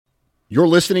You're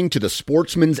listening to the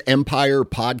Sportsman's Empire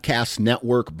Podcast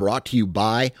Network, brought to you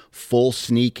by Full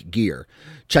Sneak Gear.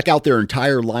 Check out their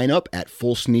entire lineup at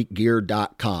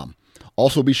fullsneakgear.com.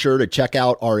 Also be sure to check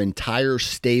out our entire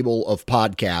stable of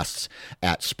podcasts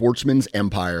at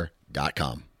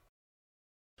sportsmansempire.com.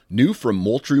 New from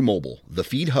Moultrie Mobile, the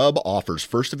Feed Hub offers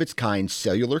first-of-its-kind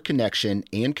cellular connection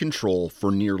and control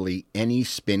for nearly any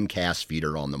spin cast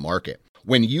feeder on the market.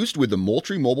 When used with the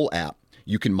Moultrie Mobile app,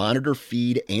 you can monitor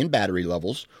feed and battery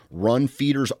levels, run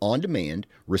feeders on demand,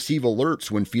 receive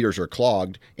alerts when feeders are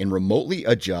clogged, and remotely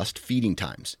adjust feeding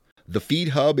times. The Feed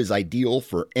Hub is ideal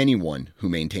for anyone who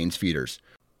maintains feeders.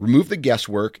 Remove the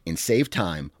guesswork and save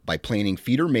time by planning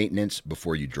feeder maintenance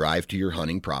before you drive to your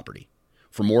hunting property.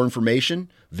 For more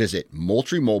information, visit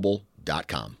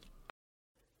moultriemobile.com.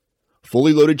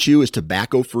 Fully Loaded Chew is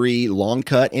tobacco-free, long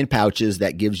cut, and pouches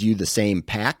that gives you the same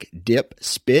pack, dip,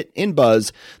 spit, and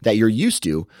buzz that you're used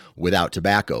to without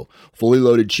tobacco. Fully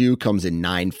Loaded Chew comes in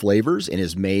 9 flavors and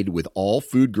is made with all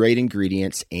food-grade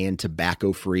ingredients and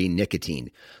tobacco-free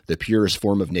nicotine, the purest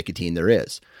form of nicotine there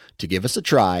is. To give us a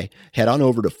try, head on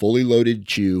over to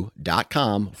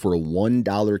fullyloadedchew.com for a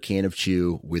 $1 can of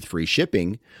chew with free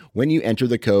shipping when you enter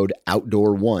the code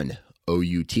OUTDOOR1.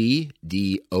 OUTDOOR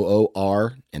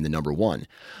and the number 1.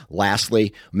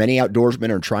 Lastly, many outdoorsmen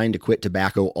are trying to quit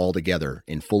tobacco altogether,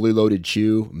 and Fully Loaded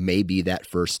Chew may be that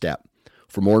first step.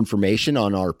 For more information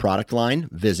on our product line,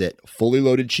 visit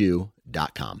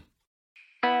fullyloadedchew.com.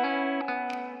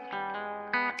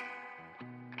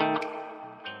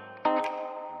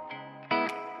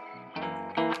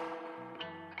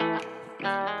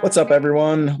 What's up,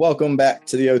 everyone? Welcome back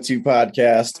to the O2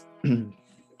 podcast.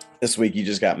 This week, you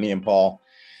just got me and Paul.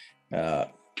 We're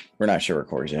not sure where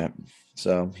Corey's yet.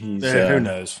 So he's who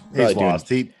knows? He's lost.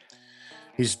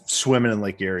 He's swimming in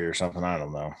Lake Erie or something. I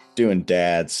don't know. Doing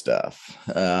dad stuff.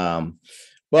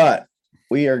 But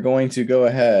we are going to go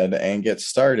ahead and get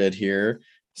started here.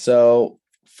 So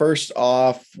first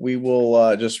off, we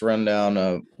will just run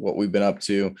down what we've been up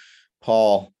to.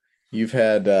 Paul, you've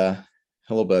had a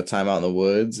little bit of time out in the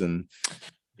woods, and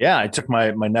yeah, I took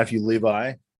my nephew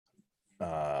Levi.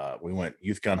 We went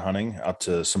youth gun hunting out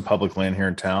to some public land here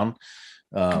in town.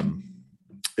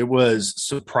 It was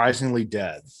surprisingly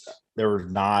dead. There were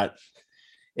not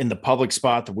in the public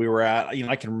spot that we were at.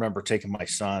 I can remember taking my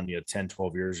son, 10,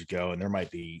 12 years ago, and there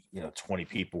might be, 20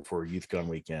 people for a youth gun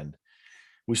weekend.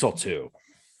 We saw 2.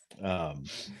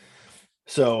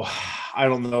 So I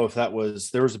don't know if there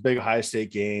was a big Ohio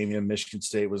State game. Michigan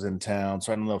State was in town.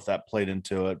 So I don't know if that played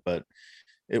into it, but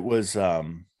it was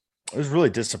really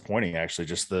disappointing, actually,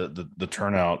 just the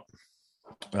turnout,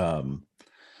 on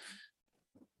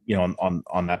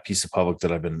that piece of public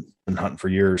that I've been hunting for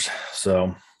years.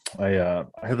 So I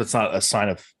hope that's not a sign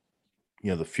of,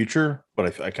 the future,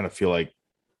 but I kind of feel like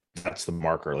that's the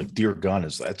marker. Like deer gun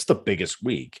that's the biggest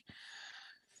week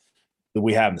that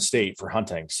we have in the state for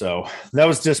hunting. So that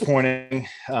was disappointing.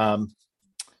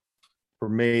 For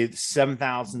me,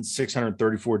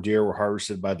 7,634 deer were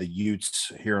harvested by the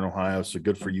Utes here in Ohio. So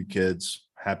good for you kids.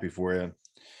 Happy for you.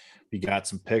 We got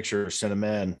some pictures, send them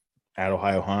in at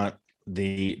Ohio Hunt,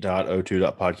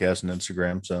 the.o2.podcast and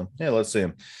Instagram. So yeah, let's see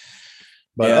them.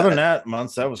 But other than that,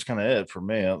 that was kind of it for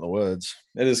me out in the woods.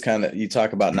 It is kind of, you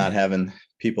talk about not having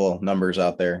numbers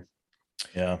out there.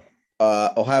 Yeah.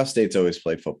 Ohio State's always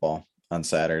played football on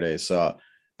Saturdays. So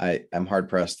I'm hard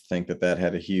pressed to think that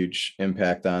had a huge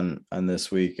impact on this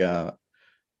week.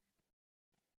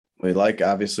 We'd like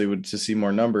obviously to see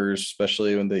more numbers,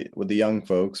 especially with the young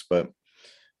folks. But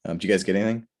did you guys get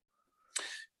anything?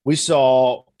 We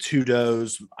saw 2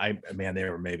 does. They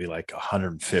were maybe like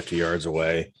 150 yards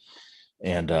away,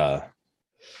 and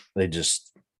they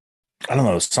just, I don't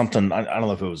know, something. I don't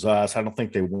know if it was us. I don't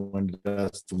think they winded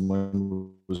us. The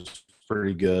wind was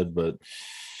pretty good, but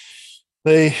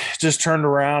they just turned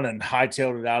around and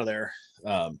hightailed it out of there.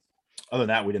 Other than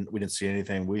that, we didn't see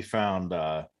anything. We found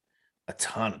a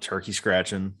ton of turkey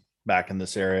scratching back in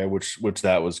this area, which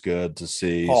that was good to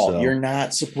see. Paul, you're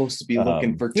not supposed to be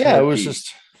looking for turkey. Yeah, it was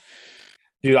just,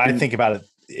 dude, I think about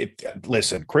it.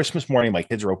 Listen, Christmas morning, my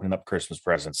kids are opening up Christmas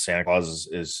presents. Santa Claus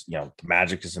is the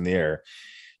magic is in the air.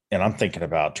 And I'm thinking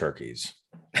about turkeys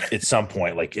at some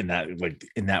point, like in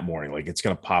that morning, like it's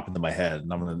going to pop into my head,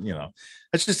 and I'm going to,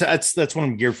 that's what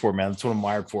I'm geared for, man. That's what I'm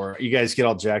wired for. You guys get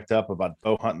all jacked up about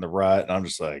bow hunting the rut, and I'm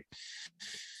just like,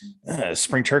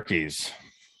 spring turkeys.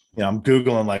 I'm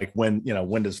Googling like when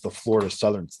does the Florida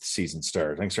Southern season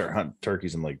start? I think start hunting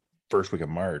turkeys in like first week of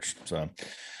March. So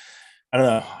I don't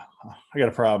know. I got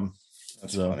a problem.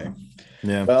 That's funny.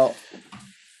 Yeah. Well,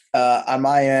 on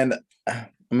my end, I'm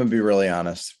going to be really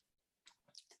honest.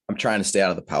 I'm trying to stay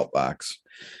out of the pout box.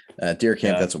 Deer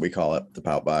camp. Yeah. That's what we call it, the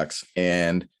pout box.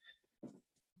 And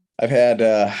I've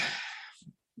had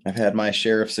my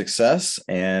share of success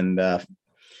and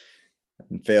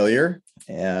failure.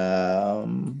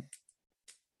 I'm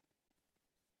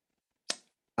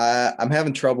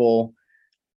having trouble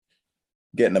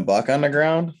getting a buck on the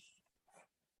ground,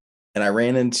 and I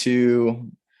ran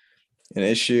into an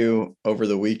issue over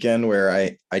the weekend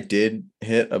where I did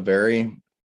hit a very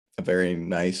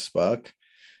nice buck.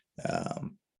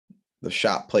 The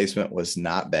shot placement was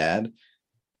not bad.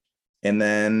 And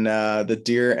then the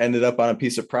deer ended up on a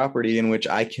piece of property in which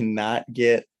I cannot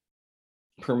get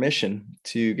permission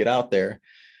to get out there.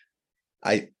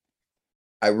 I'm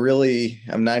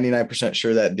 99%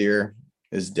 sure that deer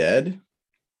is dead,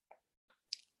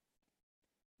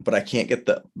 but I can't get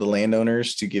the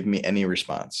landowners to give me any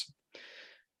response.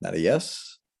 Not a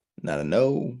yes, not a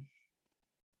no,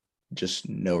 just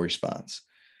no response.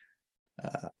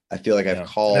 I feel like I've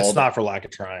called. That's not for lack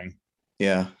of trying.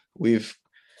 Yeah,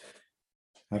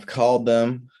 I've called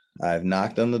them. I've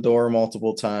knocked on the door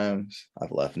multiple times.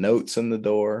 I've left notes in the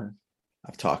door.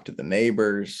 I've talked to the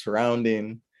neighbors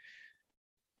surrounding.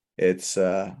 It's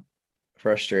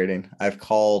frustrating. I've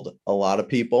called a lot of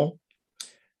people.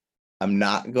 I'm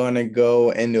not going to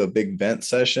go into a big vent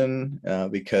session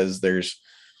because there's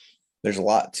a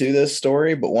lot to this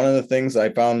story. But one of the things I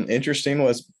found interesting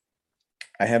was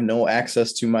I have no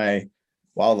access to my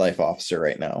wildlife officer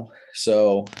right now.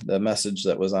 So the message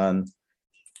that was on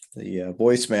the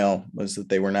voicemail was that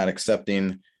they were not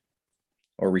accepting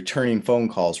or returning phone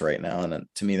calls right now. And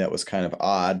to me, that was kind of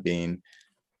odd, being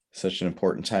such an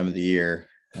important time of the year.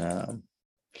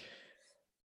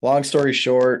 Long story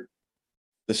short,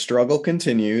 the struggle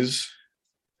continues,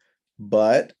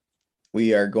 but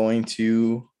we are going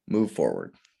to move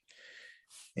forward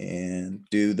and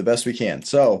do the best we can.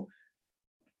 So,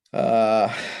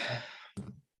 I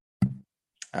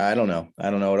don't know. I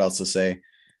don't know what else to say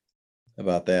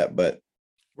about that, but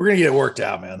we're going to get it worked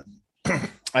out, man.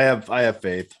 I have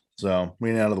faith. So we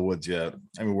ain't out of the woods yet.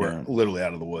 I mean, we're literally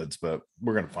out of the woods, but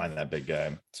we're going to find that big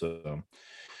guy. So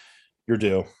you're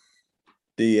due.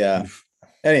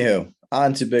 Anywho,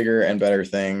 on to bigger and better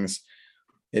things.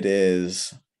 It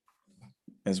is,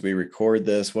 as we record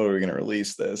this, what are we going to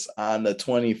release this on the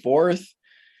 24th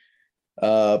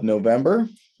of November?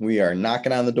 We are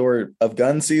knocking on the door of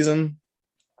gun season.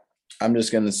 I'm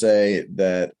just going to say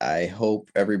that I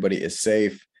hope everybody is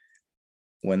safe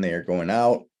when they are going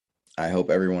out. I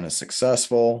hope everyone is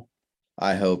successful.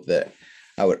 I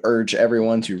would urge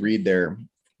everyone to read their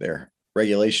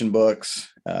regulation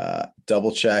books,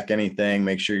 double check anything,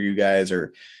 make sure you guys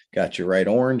got your right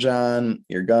orange on,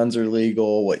 your guns are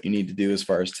legal, what you need to do as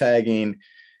far as tagging.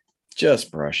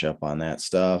 Just brush up on that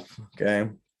stuff. Okay.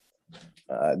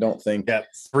 I don't think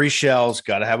 3 shells,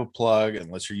 got to have a plug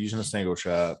unless you're using a single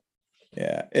shot.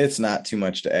 Yeah, it's not too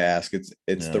much to ask. It's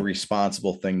the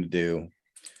responsible thing to do.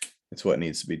 It's what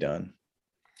needs to be done.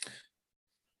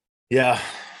 Yeah.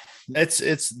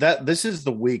 It's that this is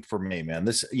the week for me, man.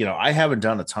 This, I haven't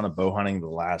done a ton of bow hunting the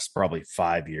last probably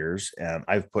 5 years, and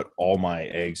I've put all my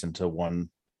eggs into one,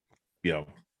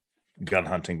 gun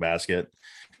hunting basket.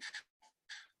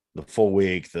 The full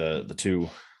week, the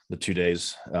 2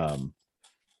 days.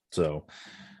 So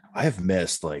I have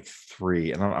missed like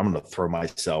 3, and I'm going to throw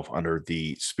myself under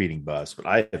the speeding bus, but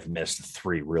I have missed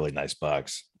 3 really nice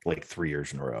bucks like 3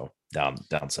 years in a row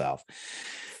down south.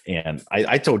 And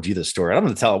I told you this story. I'm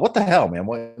going to tell it. What the hell,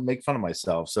 man? Make fun of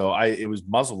myself. So it was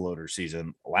muzzleloader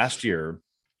season last year.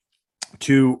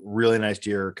 2 really nice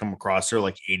deer come across. They're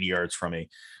like 80 yards from me.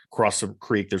 Across the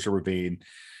creek, there's a ravine.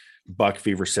 Buck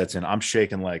fever sets in. I'm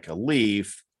shaking like a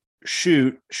leaf.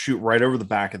 Shoot right over the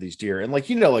back of these deer. And like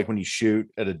when you shoot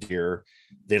at a deer,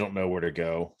 they don't know where to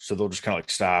go. So they'll just kind of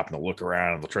like stop and they'll look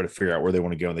around and they'll try to figure out where they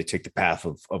want to go. And they take the path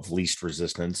of least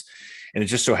resistance. And it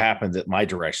just so happened that my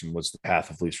direction was the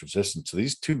path of least resistance. So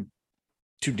these two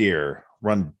deer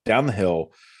run down the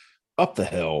hill, up the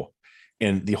hill.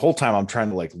 And the whole time I'm trying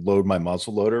to like load my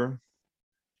muzzle loader.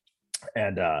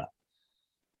 And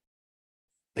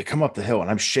they come up the hill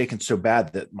and I'm shaking so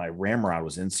bad that my ramrod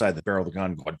was inside the barrel of the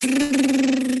gun going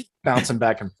bouncing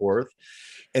back and forth.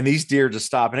 And these deer just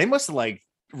stop. And they must have like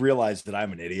realized that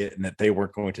I'm an idiot and that they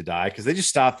weren't going to die, because they just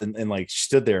stopped and like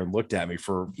stood there and looked at me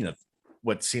for,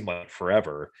 what seemed like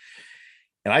forever.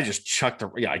 And I just chucked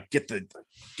I get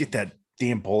that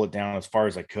damn bullet down as far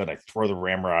as I could. I throw the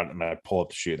ramrod and I pull up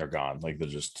the chute and they're gone. Like they're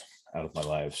just out of my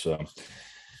life. So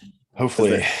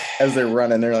hopefully as they're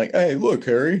running, they're like, "Hey, look,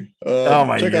 Harry! Oh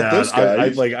my check God. out this guy!"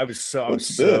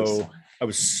 I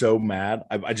was so mad.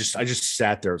 I just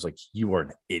sat there. I was like, "You are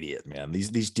an idiot, man.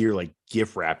 These deer like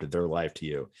gift wrapped their life to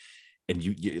you, and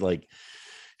you like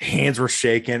hands were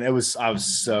shaking. I was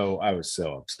so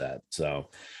upset. So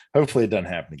hopefully it doesn't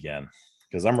happen again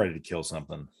because I'm ready to kill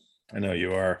something. I know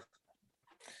you are.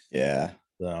 Yeah.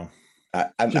 So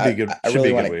should be good. I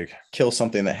really want to week. Kill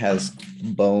something that has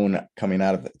bone coming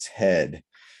out of its head.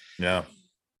 Yeah.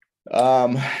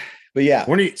 But yeah.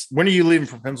 When are you leaving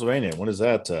for Pennsylvania? When is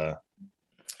that?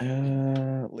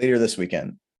 Later this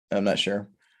weekend. I'm not sure.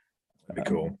 That'd be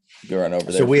cool. Go run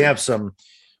over there. So we have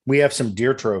some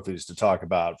deer trophies to talk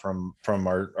about from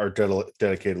our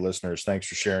dedicated listeners. Thanks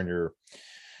for sharing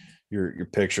your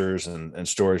pictures and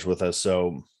stories with us.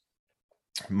 So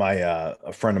my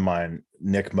a friend of mine,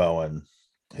 Nick Moen,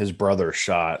 his brother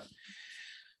shot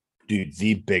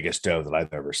the biggest doe that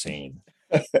I've ever seen.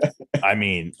 I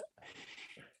mean,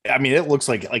 it looks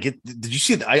like it. Did you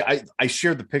see that? I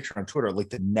shared the picture on Twitter. Like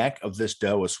the neck of this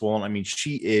doe is swollen. I mean,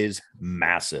 she is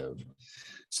massive.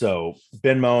 So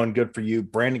Ben Moen, good for you.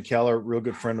 Brandon Keller, real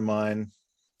good friend of mine,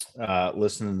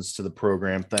 listens to the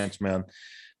program. Thanks, man.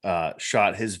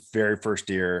 Shot his very first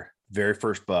deer, very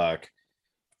first buck,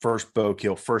 first bow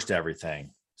kill, first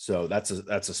everything. So that's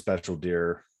a special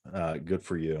deer. Good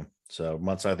for you. So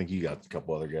Muntz, I think you got a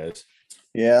couple other guys.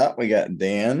 Yeah, we got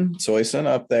Dan Soyson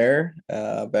up there,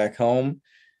 back home.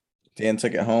 Dan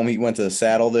took it home. He went to the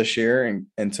saddle this year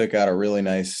and took out a really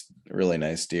nice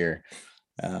deer.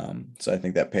 So I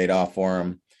think that paid off for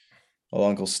him. Well,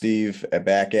 Uncle Steve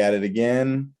back at it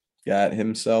again, got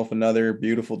himself another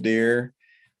beautiful deer.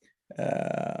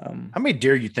 How many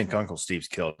deer you think Uncle Steve's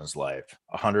killed in his life?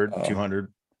 100,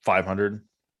 200, 500?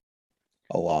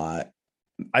 A lot.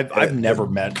 I've never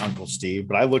met Uncle Steve,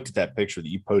 but I looked at that picture that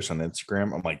you post on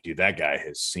Instagram. I'm like, dude, that guy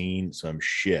has seen some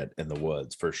shit in the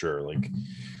woods for sure. Like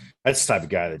that's the type of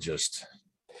guy that just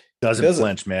doesn't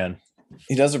flinch, man.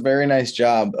 He does a very nice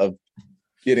job of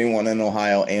getting one in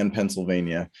Ohio and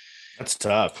Pennsylvania. That's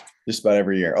tough. Just about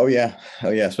every year. Oh yeah.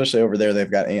 Especially over there,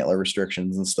 they've got antler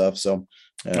restrictions and stuff. So,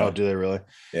 oh, do they really?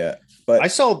 Yeah. But I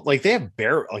saw like they have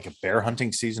a bear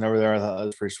hunting season over there. I thought that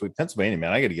was pretty sweet. Pennsylvania,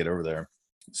 man, I got to get over there.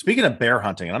 Speaking of bear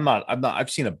hunting, and I've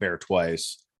seen a bear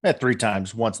twice. I had 3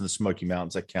 times, once in the Smoky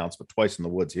Mountains, that counts, but twice in the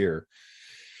woods here.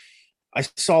 I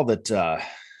saw that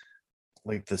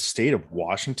like the state of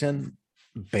Washington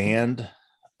banned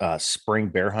spring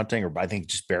bear hunting, or I think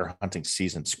just bear hunting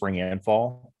season, spring and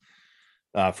fall,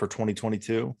 for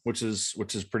 2022, which is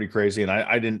pretty crazy. And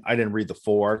I didn't read the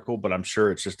full article, but I'm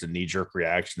sure it's just a knee-jerk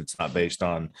reaction. It's not based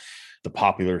on the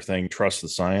popular thing, trust the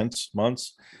science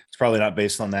months. It's probably not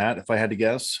based on that, if I had to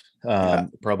guess.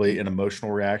 Probably an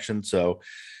emotional reaction. So,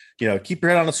 keep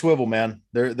your head on a swivel, man.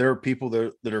 There are people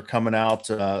that are coming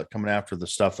after the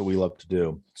stuff that we love to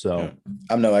do. So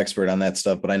I'm no expert on that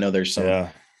stuff, but I know there's some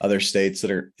other states that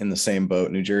are in the same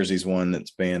boat. New Jersey's one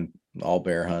that's banned all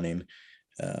bear hunting.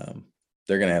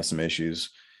 They're going to have some issues.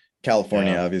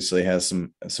 California obviously has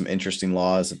some interesting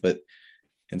laws, but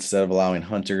instead of allowing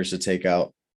hunters to take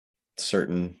out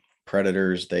certain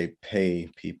predators, they pay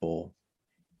people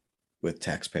with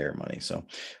taxpayer money. So,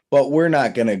 but we're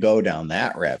not going to go down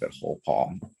that rabbit hole,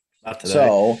 Paul. Not today.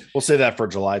 So we'll say that for a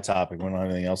July topic. We don't have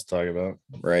anything else to talk about.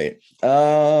 Right.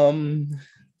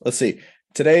 Let's see.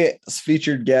 Today's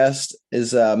featured guest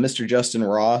is Mr. Justin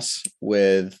Ross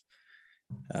with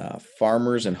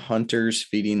Farmers and Hunters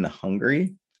Feeding the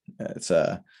Hungry. It's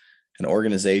an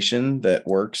organization that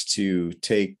works to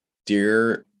take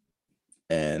deer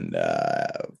and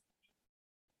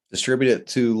distribute it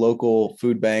to local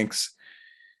food banks,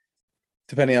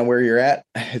 depending on where you're at.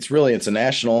 It's a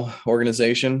national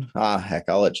organization. Heck,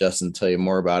 I'll let Justin tell you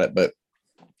more about it, but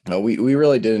we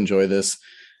really did enjoy this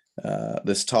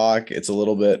talk. It's a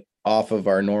little bit off of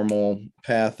our normal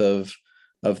path of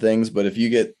things, but if you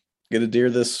get a deer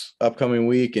this upcoming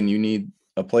week and you need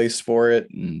a place for it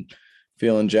and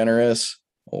feeling generous,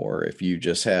 or if you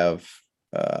just have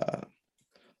a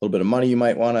little bit of money you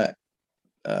might want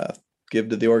to give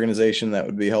to the organization, that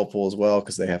would be helpful as well,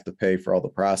 because they have to pay for all the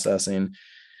processing.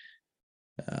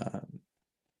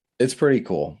 It's pretty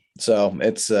cool. So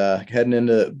it's heading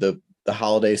into the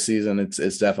holiday season.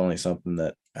 It's definitely something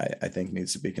that I think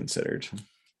needs to be considered.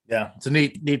 Yeah, it's a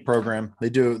neat program. They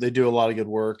do a lot of good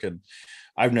work, and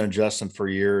I've known Justin for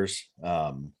years.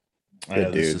 I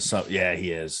know this is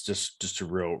he is just a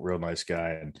real nice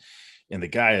guy, and the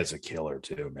guy is a killer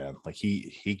too, man. Like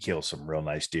he kills some real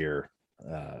nice deer,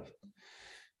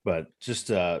 but just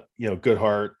good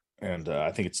heart, and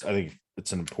I think it's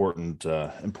an important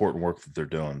work that they're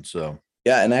doing. So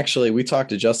yeah, and actually we talked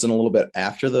to Justin a little bit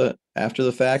after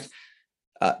the fact.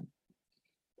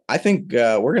 I think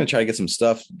we're going to try to get some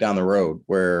stuff down the road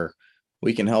where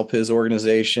we can help his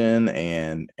organization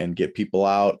and get people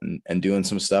out and doing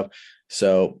some stuff.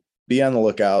 So be on the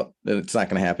lookout. It's not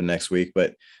going to happen next week,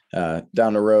 but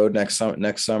down the road, next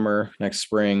summer, next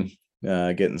spring,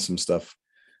 getting some stuff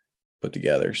put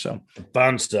together. So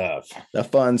The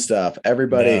fun stuff.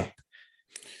 Everybody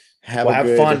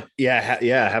have fun.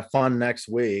 Have fun next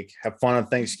week. Have fun on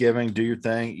Thanksgiving. Do your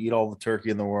thing. Eat all the turkey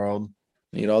in the world.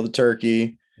 Eat all the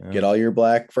turkey. Yeah. Get all your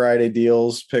Black Friday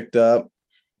deals picked up.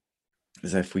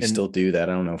 Because if we still do that,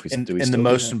 I don't know if we do. And the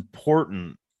most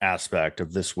important aspect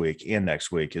of this week and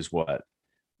next week is what?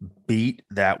 Beat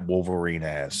that Wolverine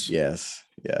ass. Yes.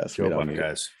 Go on,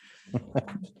 guys.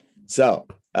 So,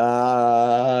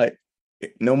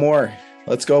 no more.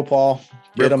 Let's go, Paul.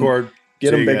 Get him,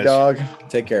 big guys. Dog.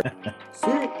 Take care.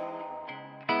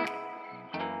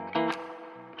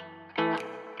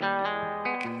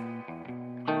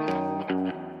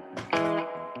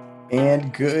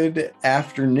 And good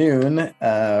afternoon,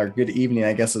 or good evening,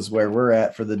 I guess is where we're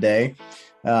at for the day.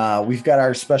 We've got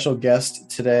our special guest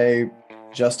today,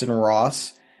 Justin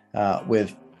Ross,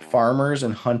 with Farmers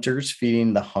and Hunters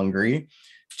Feeding the Hungry.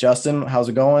 Justin, how's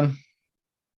it going?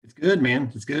 It's good,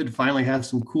 man. It's good. Finally have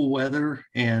some cool weather,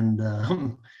 and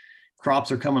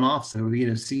crops are coming off. So,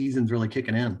 season's really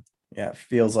kicking in. Yeah, it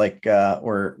feels like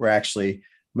we're actually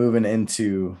moving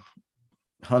into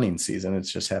hunting season. It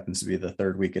just happens to be the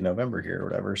third week in November here or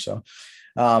whatever. So,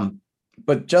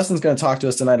 but Justin's going to talk to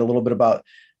us tonight a little bit about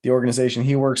the organization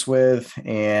he works with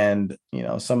and,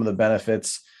 some of the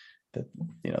benefits that,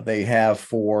 they have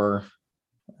for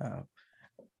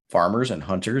farmers and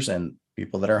hunters and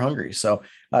people that are hungry. So,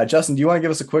 Justin, do you want to give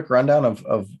us a quick rundown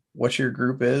of what your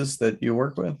group is that you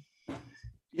work with?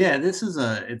 Yeah,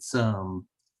 it's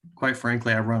quite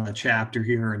frankly, I run a chapter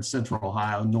here in Central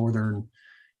Ohio, northern,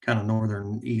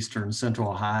 eastern Central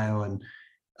Ohio. And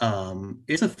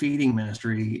it's a feeding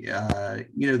ministry.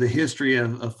 The history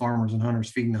of Farmers and Hunters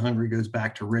Feeding the Hungry goes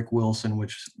back to Rick Wilson,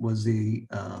 which was the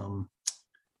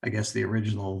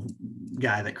original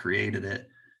guy that created it.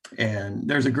 And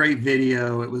there's a great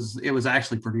video. It was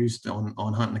actually produced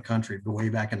on Hunting the Country way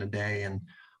back in the day. And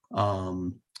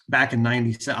back in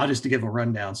 97, I'll just to give a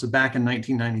rundown. So back in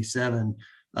 1997,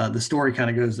 the story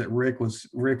kind of goes that Rick was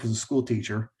a school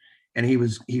teacher. And he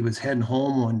was heading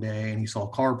home one day and he saw a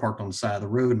car parked on the side of the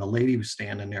road and a lady was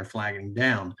standing there flagging him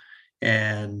down.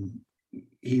 And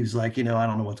he was like, I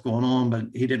don't know what's going on, but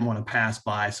he didn't want to pass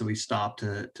by. So he stopped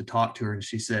to talk to her. And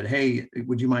she said, "Hey,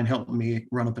 would you mind helping me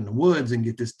run up in the woods and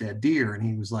get this dead deer?" And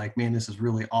he was like, "Man, this is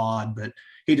really odd," but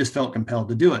he just felt compelled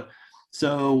to do it.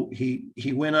 So he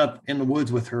went up in the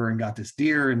woods with her and got this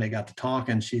deer and they got to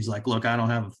talking. She's like, "Look, I don't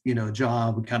have, a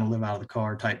job. We kind of live out of the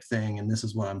car type thing. And this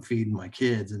is what I'm feeding my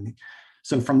kids." And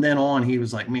so from then on, he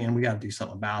was like, "Man, we got to do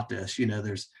something about this.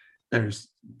 There's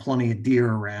plenty of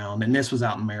deer around." And this was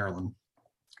out in Maryland.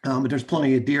 But there's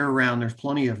plenty of deer around. There's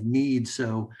plenty of need.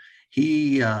 So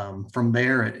he, from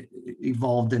there, it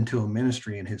evolved into a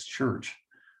ministry in his church.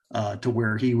 To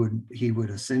where he would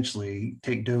essentially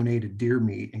take donated deer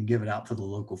meat and give it out to the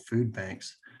local food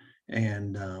banks.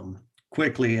 And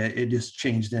quickly it just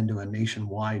changed into a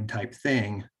nationwide type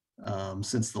thing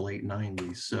since the late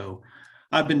 90s. So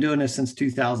I've been doing this since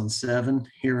 2007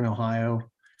 here in Ohio,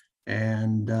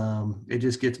 and it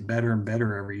just gets better and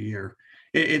better every year.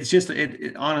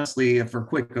 Honestly, for a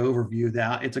quick overview,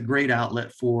 that it's a great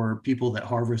outlet for people that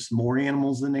harvest more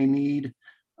animals than they need.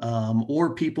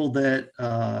 Or people that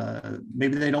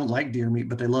maybe they don't like deer meat,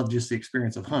 but they love just the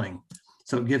experience of hunting.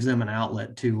 So it gives them an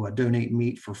outlet to donate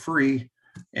meat for free.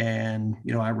 And,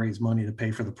 I raise money to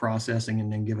pay for the processing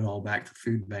and then give it all back to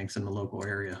food banks in the local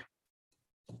area.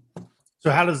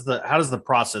 So how does the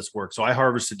process work? So I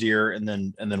harvest a deer and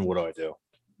then what do I do?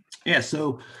 Yeah.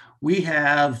 So we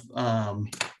have,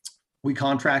 we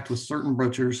contract with certain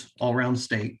butchers all around the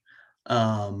state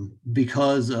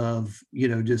because of,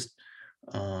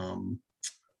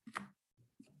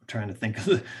 trying to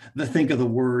think of the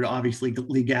word, obviously the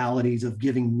legalities of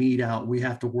giving meat out. We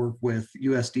have to work with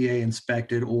USDA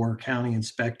inspected or county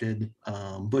inspected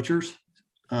butchers.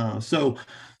 So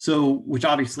which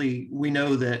obviously we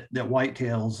know that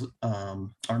whitetails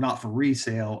are not for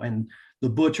resale, and the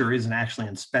butcher isn't actually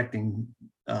inspecting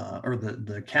or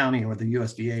the county or the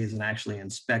USDA isn't actually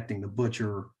inspecting the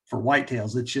butcher for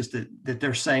whitetails. It's just that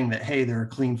they're saying that, hey, they're a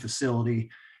clean facility.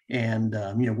 And,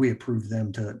 we approve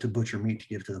them to butcher meat to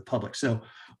give to the public. So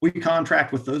we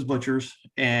contract with those butchers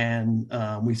and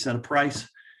we set a price.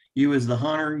 You as the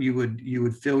hunter, you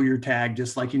would fill your tag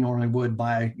just like you normally would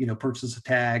buy, purchase a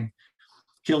tag,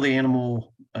 kill the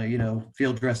animal,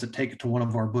 field dress it, take it to one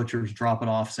of our butchers, drop it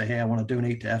off, say, "Hey, I want to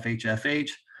donate to FHFH."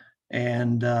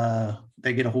 And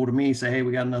they get a hold of me, say, "Hey,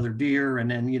 we got another deer."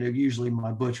 And then, usually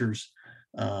my butchers,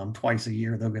 twice a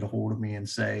year, they'll get a hold of me and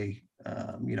say,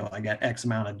 I got X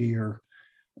amount of deer.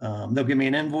 They'll give me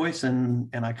an invoice and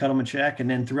I cut them a check. And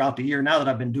then throughout the year, now that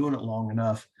I've been doing it long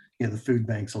enough, the food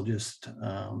banks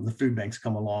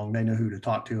come along. They know who to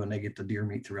talk to and they get the deer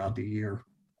meat throughout the year.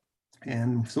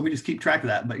 And so we just keep track of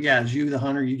that. But yeah, as you, the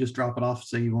hunter, you just drop it off,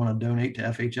 say you want to donate to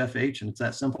FHFH, and it's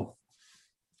that simple.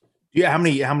 Yeah. How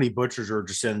many butchers are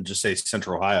just in, just say,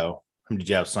 Central Ohio? How many did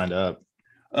you have signed up?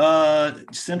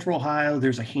 Central Ohio,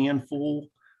 there's a handful.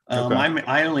 Okay.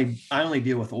 I only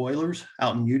deal with Oilers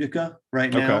out in Utica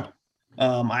right now. Okay.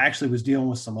 I actually was dealing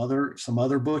with some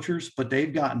other butchers, but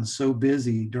they've gotten so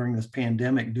busy during this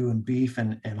pandemic doing beef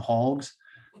and hogs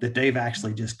that they've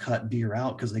actually just cut deer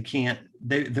out because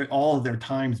they're all of their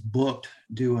time's booked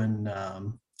doing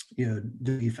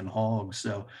beef and hogs.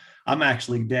 So I'm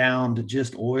actually down to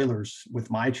just Oilers with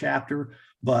my chapter,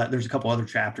 but there's a couple other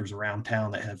chapters around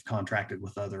town that have contracted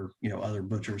with other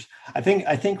butchers. I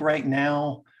think right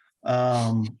now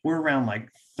we're around like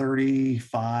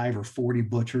 35 or 40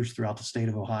 butchers throughout the state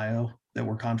of Ohio that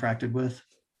we're contracted with.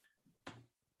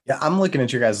 Yeah, I'm looking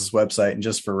at your guys' website, and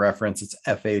just for reference, it's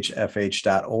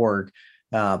fhfh.org.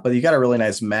 But you got a really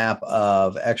nice map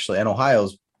of and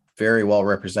Ohio's very well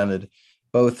represented,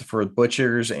 both for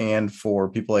butchers and for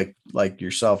people like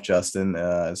yourself, Justin,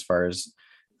 as far as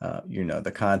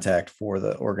the contact for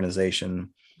the organization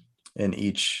in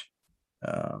each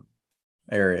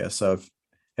area. So if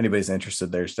anybody's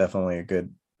interested, there's definitely a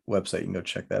good website. You can go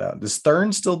check that out. Does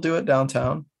Thurn still do it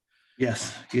downtown?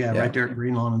 Yes. Yeah. Right there at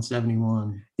Green Lawn and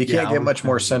 71. You can't get much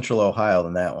more Central Ohio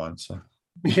than that one. So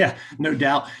yeah, no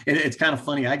doubt. It's kind of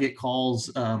funny. I get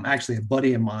calls. Actually, a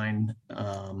buddy of mine,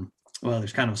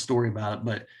 there's kind of a story about it,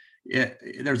 but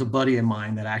there's a buddy of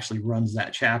mine that actually runs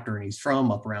that chapter, and he's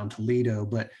from up around Toledo,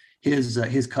 but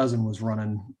his cousin was one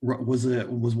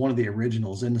of the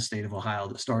originals in the state of Ohio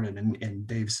that started, and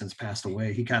Dave's since passed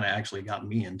away. He kind of actually got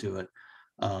me into it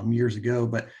years ago.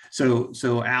 But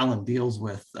so Alan deals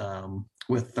with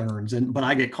Thurns, but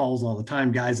I get calls all the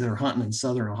time, guys that are hunting in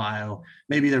Southern Ohio.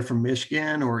 Maybe they're from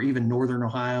Michigan or even Northern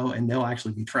Ohio, and they'll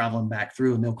actually be traveling back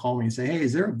through, and they'll call me and say, hey,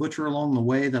 is there a butcher along the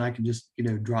way that I can just,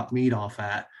 drop meat off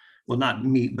at? Well, not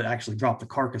meat, but actually drop the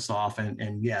carcass off.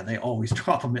 And yeah, they always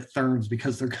drop them at Thurns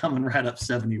because they're coming right up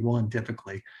 71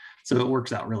 typically. So it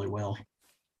works out really well.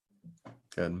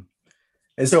 Good.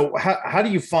 So how do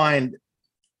you feel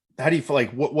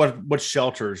like what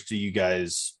shelters do you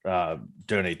guys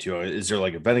donate to? Is there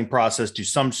like a vetting process? Do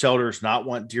some shelters not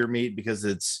want deer meat because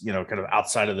it's, kind of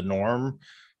outside of the norm,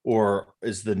 or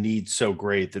is the need so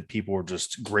great that people are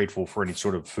just grateful for any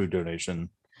sort of food donation?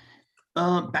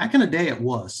 Back in the day, it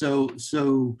was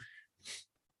so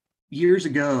years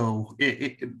ago.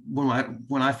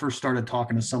 When I first started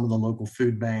talking to some of the local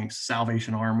food banks,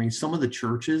 Salvation Army, some of the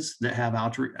churches that have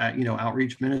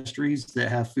outreach ministries that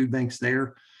have food banks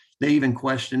there, they even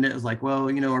questioned it. It was like, well,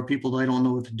 are people, they don't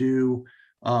know what to do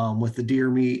with the deer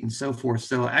meat and so forth.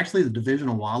 So actually, the Division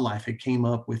of Wildlife had came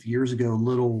up with years ago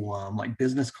little like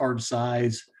business card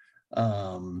size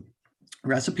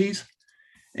recipes.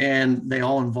 And they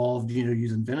all involved,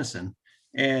 using venison.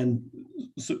 And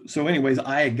so anyways,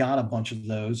 I had got a bunch of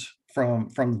those from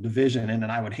the division, and then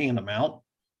I would hand them out.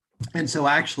 And so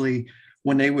actually,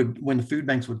 when the food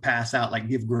banks would pass out, like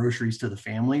give groceries to the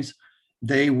families,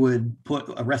 they would put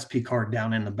a recipe card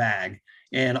down in the bag.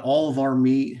 And all of our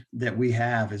meat that we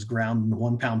have is ground in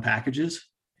 1 pound packages.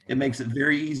 It makes it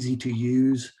very easy to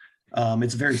use.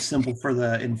 It's very simple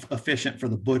and efficient for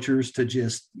the butchers to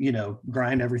just,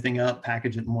 grind everything up,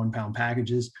 package it in 1 pound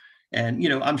packages. And,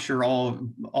 I'm sure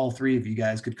all three of you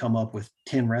guys could come up with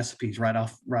 10 recipes right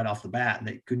off the bat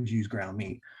that could use ground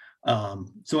meat.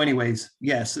 So anyways,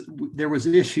 yes, there was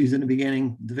issues in the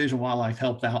beginning. Division of Wildlife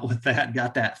helped out with that,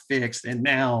 got that fixed. And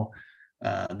now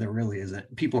there really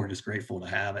isn't. People are just grateful to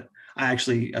have it.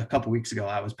 A couple of weeks ago,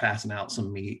 I was passing out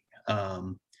some meat.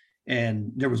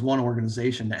 And there was one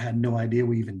organization that had no idea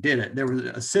we even did it. There was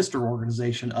a sister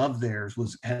organization of theirs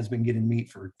has been getting meat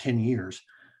for 10 years.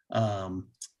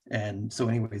 And so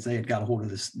anyways, they had got a hold of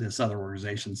this other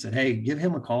organization and said, hey, give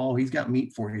him a call. He's got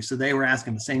meat for you. So they were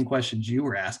asking the same questions you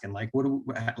were asking, like, what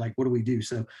do we do?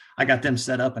 So I got them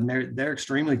set up, and they're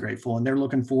extremely grateful, and they're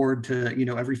looking forward to,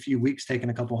 every few weeks taking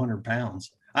a couple 100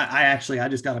 pounds. I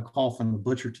just got a call from the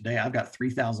butcher today. I've got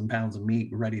 3,000 pounds of meat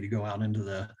ready to go out into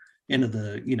the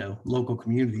local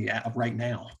community right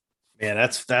now. Man,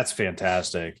 that's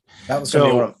fantastic. That was going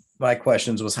to be one of my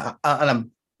questions, was on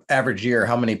an average year,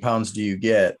 how many pounds do you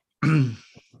get?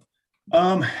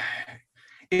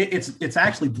 It's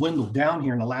actually dwindled down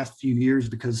here in the last few years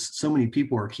because so many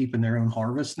people are keeping their own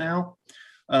harvest now.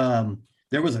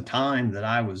 There was a time that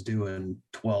I was doing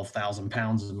 12,000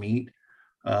 pounds of meat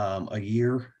a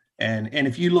year. And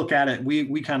if you look at it,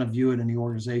 we kind of view it in the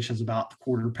organization as about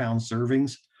quarter pound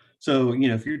servings. So,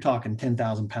 if you're talking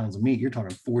 10,000 pounds of meat, you're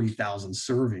talking 40,000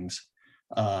 servings.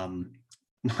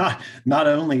 Not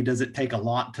only does it take a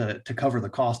lot to cover the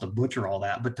cost of butcher all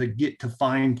that, but to get to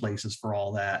find places for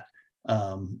all that,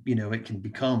 it can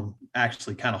become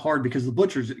actually kind of hard because the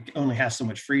butchers only have so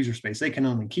much freezer space. They can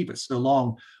only keep it so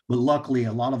long. But luckily,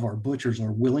 a lot of our butchers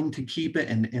are willing to keep it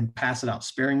and pass it out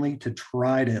sparingly to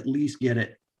try to at least get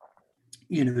it,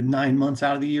 9 months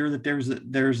out of the year that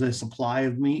there's a supply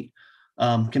of meat,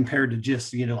 compared to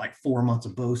just, like 4 months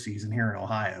of bow season here in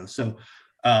Ohio. So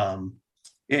at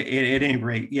any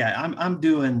rate, yeah, I'm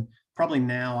doing probably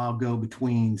now I'll go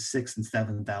between 6,000 and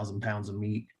 7,000 pounds of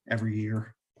meat every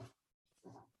year.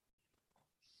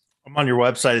 I'm on your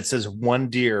website. It says one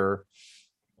deer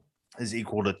is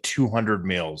equal to 200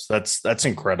 meals. That's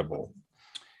incredible.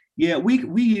 Yeah,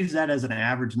 we use that as an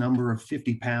average number of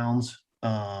 50 pounds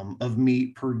of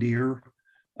meat per deer.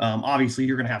 Obviously,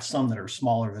 you're going to have some that are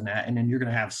smaller than that, and then you're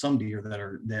going to have some deer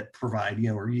that provide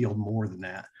or yield more than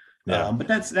that. Yeah. But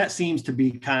that seems to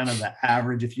be kind of the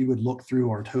average if you would look through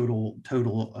our total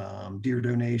deer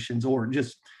donations or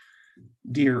just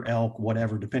deer, elk,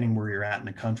 whatever, depending where you're at in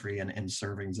the country and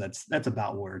servings. That's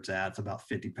about where it's at. It's about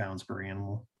 50 pounds per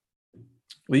animal.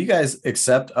 Will you guys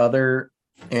accept other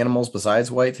animals besides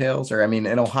whitetails? Or, I mean,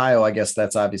 in Ohio, I guess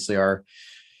that's obviously our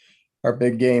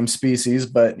big game species,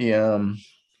 but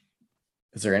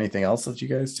is there anything else that you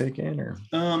guys take in or?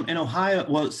 In Ohio,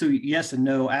 well, so yes and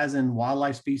no, as in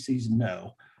wildlife species,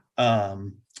 no.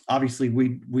 Obviously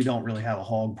we don't really have a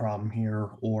hog problem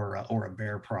here or a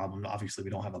bear problem. Obviously we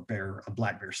don't have a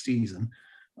black bear season.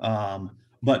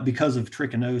 But because of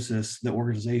trichinosis, the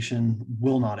organization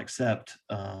will not accept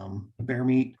bear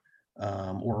meat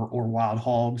or wild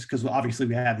hogs, because obviously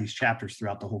we have these chapters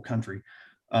throughout the whole country.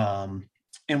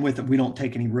 And with it, we don't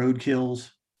take any road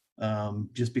kills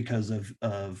just because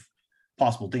of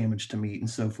possible damage to meat and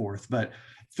so forth. But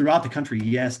throughout the country,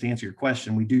 yes, to answer your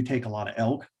question, we do take a lot of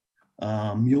elk,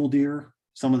 mule deer,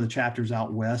 some of the chapters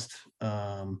out west.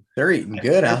 They're eating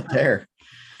good out there.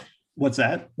 What's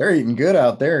that? They're eating good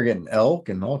out there, getting elk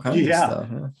and all kinds of stuff.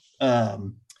 Yeah.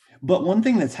 But one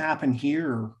thing that's happened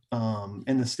here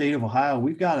in the state of Ohio,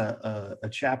 we've got a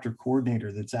chapter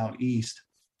coordinator that's out east,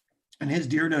 and his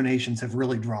deer donations have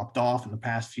really dropped off in the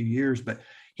past few years, but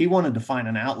he wanted to find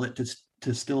an outlet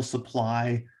to still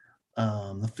supply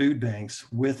the food banks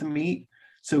with meat.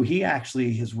 So he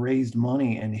actually has raised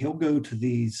money, and he'll go to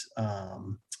these,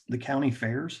 the county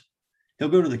fairs. He'll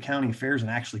go to the county fairs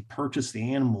and actually purchase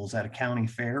the animals at a county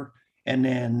fair. And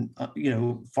then,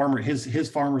 his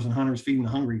Farmers and Hunters Feeding the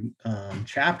Hungry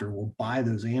chapter will buy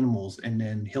those animals, and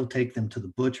then he'll take them to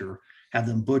the butcher, have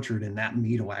them butchered, and that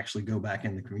meat will actually go back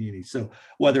in the community. So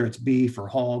whether it's beef or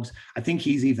hogs, I think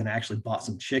he's even actually bought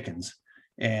some chickens,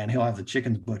 and he'll have the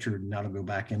chickens butchered, and that'll go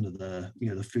back into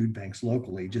the food banks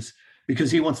locally, just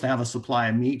because he wants to have a supply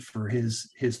of meat for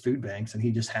his food banks, and he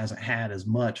just hasn't had as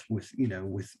much with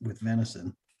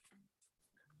venison.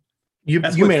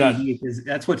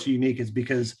 That's what's unique is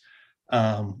because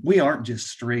we aren't just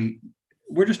straight.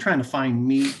 We're just trying to find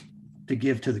meat to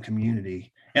give to the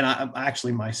community. And I've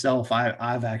actually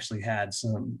had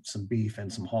some beef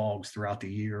and some hogs throughout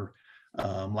the year.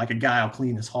 Like a guy will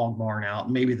clean his hog barn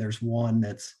out. Maybe there's one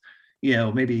that's,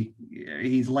 maybe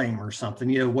he's lame or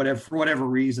something, for whatever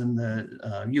reason, the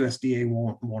USDA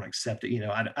won't accept it.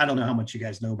 I don't know how much you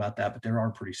guys know about that, but there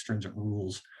are pretty stringent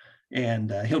rules.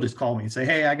 And he'll just call me and say,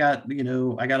 hey, I got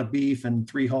a beef and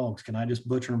 3 hogs. Can I just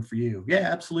butcher them for you? Yeah,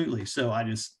 absolutely. So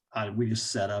we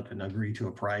just set up and agree to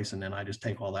a price, and then I just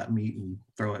take all that meat and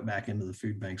throw it back into the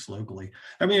food banks locally.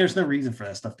 I mean, there's no reason for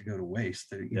that stuff to go to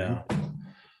waste. Yeah.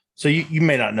 So you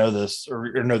may not know this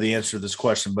or know the answer to this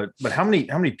question, but how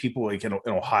many people in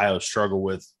Ohio struggle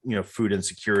with food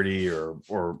insecurity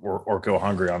or go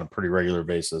hungry on a pretty regular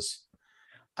basis?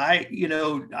 I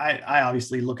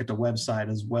obviously look at the website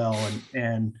as well,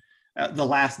 and the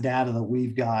last data that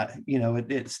we've got,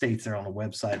 it states there on the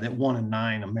website that 1 in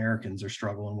 9 Americans are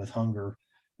struggling with hunger.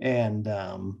 And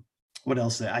what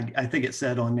else? I think it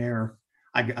said on there,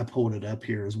 I pulled it up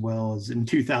here as well, as in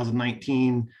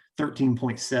 2019,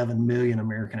 13.7 million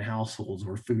American households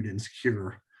were food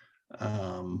insecure.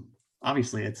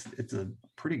 Obviously, it's a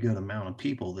pretty good amount of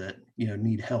people that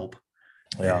need help.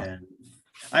 Yeah. And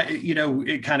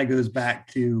it kind of goes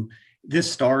back to,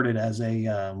 this started as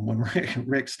when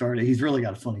Rick started, he's really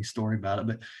got a funny story about it,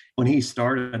 but when he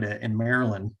started it in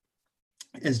Maryland,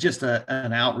 it's just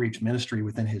an outreach ministry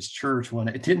within his church. When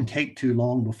it didn't take too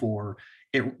long before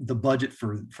the budget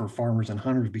for farmers and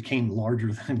hunters became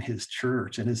larger than his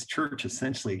church, and his church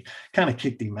essentially kind of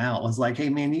kicked him out. It was like, hey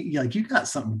man, you got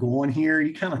something going here.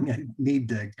 You kind of need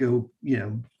to go,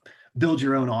 build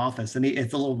your own office. And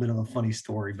it's a little bit of a funny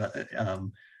story, but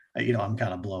I'm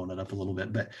kind of blowing it up a little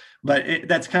bit, but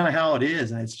that's kind of how it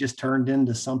is. And it's just turned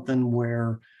into something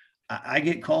where I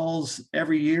get calls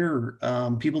every year,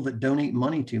 people that donate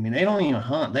money to me. They don't even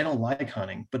hunt. They don't like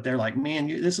hunting, but they're like, man,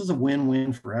 this is a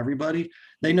win-win for everybody.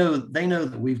 They know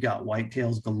that we've got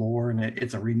whitetails galore, and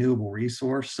it's a renewable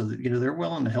resource. So that, they're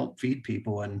willing to help feed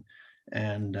people, and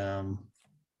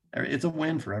it's a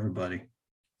win for everybody.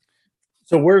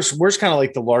 So where's kind of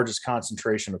like the largest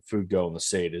concentration of food go in the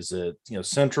state? Is it,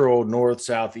 central, north,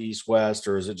 south, east, west,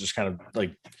 or is it just kind of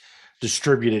like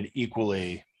distributed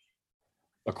equally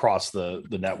across the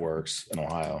networks in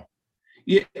Ohio?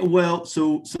 Yeah, well,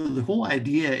 so the whole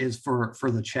idea is for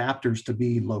the chapters to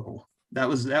be local. That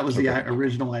was okay.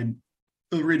 The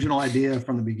original idea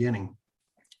from the beginning.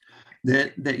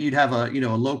 That you'd have a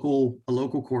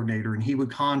local coordinator, and he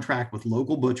would contract with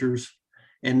local butchers,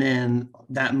 and then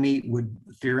that meat would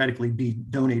theoretically be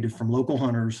donated from local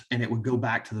hunters, and it would go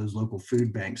back to those local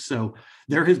food banks. So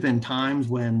there has been times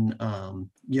when,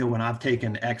 when I've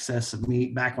taken excess of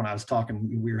meat, back when I was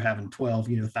talking, we were having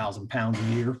 1,000 pounds a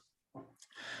year.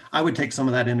 I would take some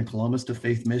of that into Columbus to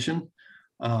Faith Mission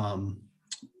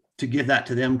to give that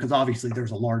to them, because obviously there's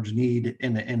a large need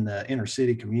in the inner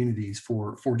city communities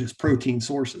for just protein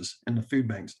sources in the food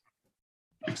banks.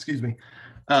 Excuse me.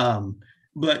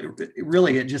 But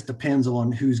really, it just depends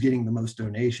on who's getting the most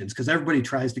donations, because everybody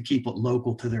tries to keep it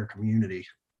local to their community.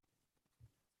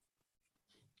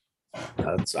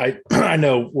 I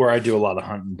know where I do a lot of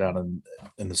hunting down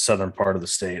in the southern part of the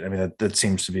state. I mean, that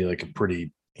seems to be like a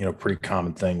pretty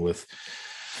common thing with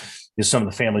some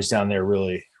of the families down there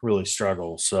really, really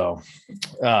struggle. So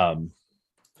I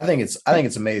think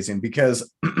it's amazing,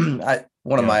 because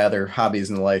one of my other hobbies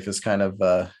in life is kind of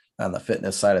on the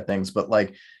fitness side of things, but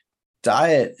like,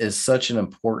 diet is has such an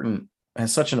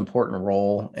important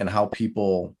role in how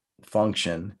people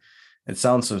function. It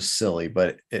sounds so silly,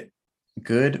 but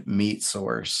good meat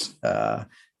source,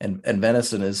 and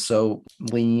venison is so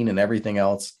lean and everything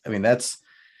else. I mean,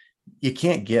 you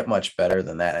can't get much better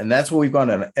than that. And that's what we've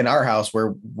gone in our house,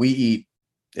 where we eat,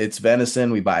 it's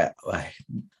venison. We buy a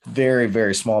very,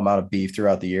 very small amount of beef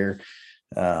throughout the year.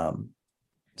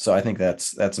 So I think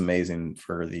that's amazing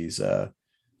for these,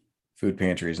 food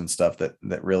pantries and stuff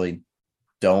that really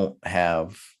don't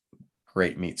have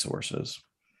great meat sources.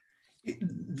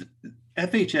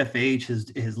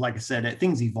 FHFH is, like I said,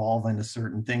 things evolve into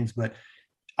certain things, but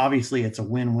obviously it's a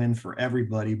win-win for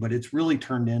everybody. But it's really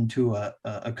turned into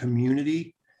a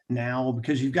community now,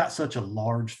 because you've got such a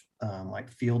large like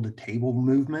field to table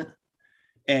movement.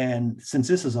 And since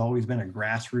this has always been a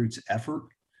grassroots effort,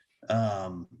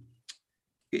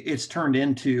 it's turned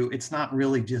into, it's not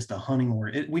really just a hunting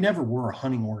we never were a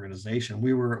hunting organization.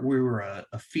 We were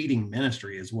a feeding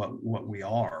ministry is what we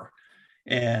are.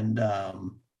 And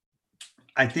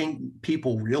I think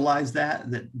people realize that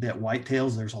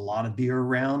whitetails, there's a lot of deer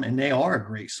around, and they are a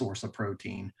great source of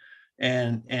protein,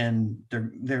 and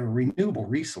they're a renewable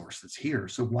resource that's here.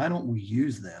 So why don't we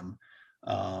use them?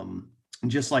 And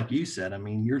just like you said, I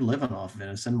mean, you're living off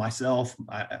venison. Myself,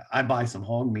 I buy some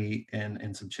hog meat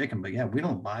and some chicken, but yeah, we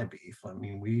don't buy beef. I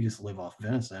mean, we just live off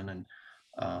venison. And,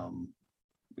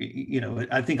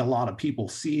 I think a lot of people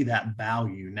see that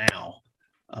value now,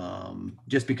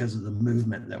 just because of the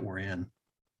movement that we're in.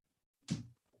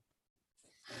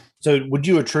 So would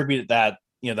you attribute that,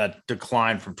 that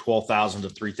decline from 12,000 to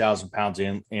 3,000 pounds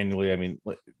annually? I mean,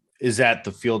 is that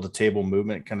the field to table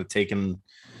movement kind of taking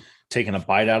a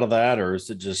bite out of that, or is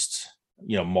it just,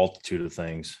 multitude of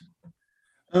things?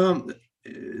 I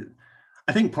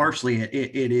think partially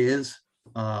it is.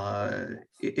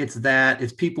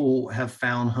 It's people have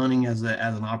found hunting as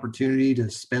an opportunity to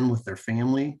spend with their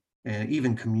family and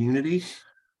even community.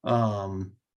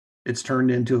 It's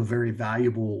turned into a very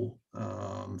valuable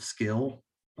skill,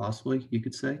 possibly you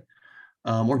could say,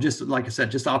 or just like I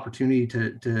said, just opportunity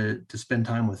to spend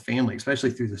time with family,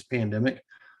 especially through this pandemic.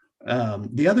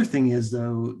 The other thing is,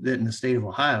 though, that in the state of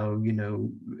Ohio,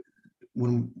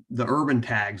 when the urban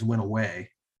tags went away,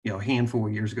 a handful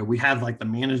of years ago, we have like the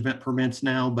management permits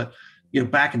now, but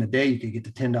back in the day, you could get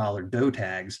the $10 doe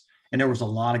tags, and there was a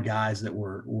lot of guys that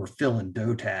were filling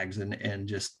doe tags and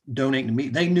just donating to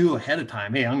meat. They knew ahead of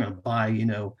time, hey, I'm going to buy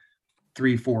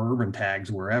 3-4 urban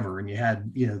tags wherever, and you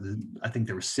had I think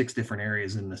there were 6 different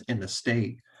areas in the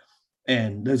state.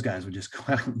 And those guys would just go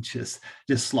out and just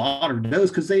slaughter does,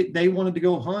 because they wanted to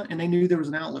go hunt, and they knew there was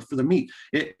an outlet for the meat.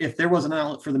 If there was an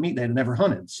outlet for the meat, they'd have never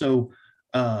hunted. So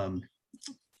a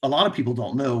lot of people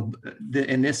don't know that,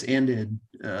 and this ended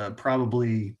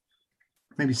probably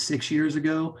maybe 6 years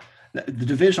ago. The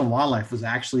Division of Wildlife was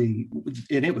actually,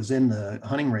 and it was in the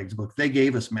hunting regs book, they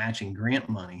gave us matching grant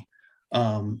money.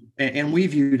 And we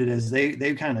viewed it as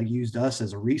they kind of used us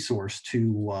as a resource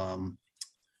to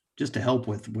just to help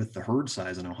with the herd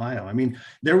size in Ohio. I mean,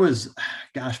 there was,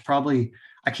 gosh, probably,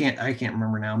 I can't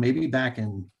remember now, maybe back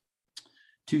in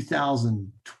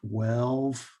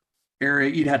 2012 area,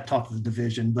 you'd have to talk to the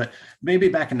division, but maybe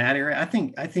back in that area, I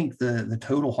think the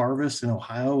total harvest in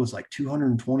Ohio was like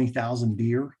 220,000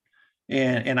 deer.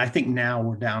 And I think now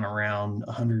we're down around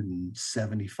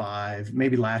 175,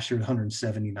 maybe last year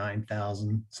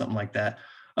 179,000, something like that.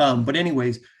 But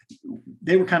anyways,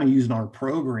 they were kind of using our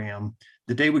program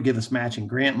that they would give us matching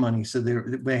grant money. So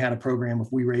they had a program, if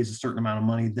we raised a certain amount of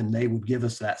money, then they would give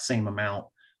us that same amount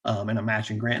in a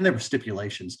matching grant. And there were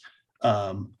stipulations.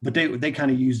 But they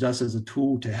kind of used us as a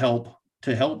tool to help,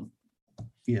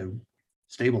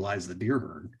 stabilize the deer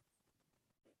herd.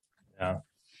 Yeah.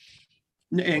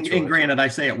 And granted, I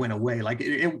say it went away, like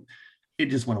it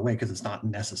just went away because it's not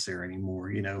necessary anymore,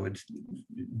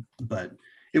 but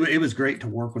it was great to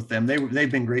work with them. They've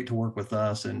been great to work with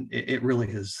us, and it really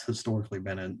has historically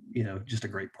been just a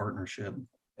great partnership.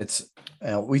 It's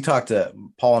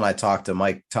Paul and I talked to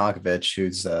Mike Tonkovich,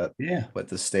 who's with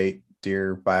the state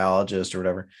deer biologist or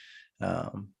whatever,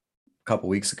 a couple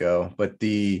weeks ago. But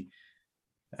it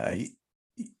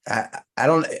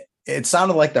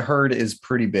sounded like the herd is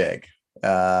pretty big.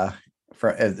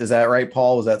 Is that right,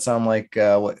 Paul? Does that sound like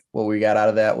what we got out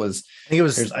of that? Was I think it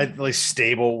was like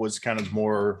stable was kind of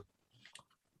more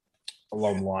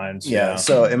along the lines. Yeah.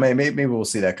 So it maybe we'll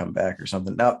see that come back or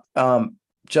something. Now,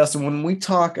 Justin, when we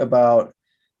talk about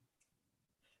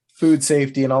food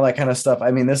safety and all that kind of stuff, I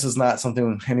mean, this is not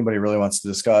something anybody really wants to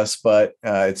discuss, but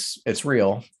it's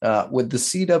real. With the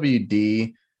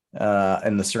CWD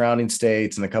and the surrounding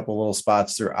states and a couple little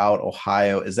spots throughout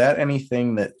Ohio, is that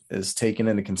anything that is taken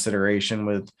into consideration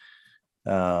with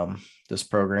this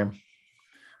program?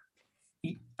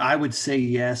 I would say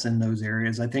yes in those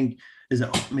areas. I think, is it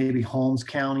maybe Holmes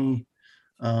County?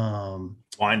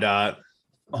 Wyandotte.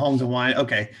 Holmes and Wyandotte.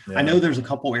 Okay. Yeah. I know there's a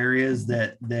couple areas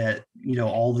that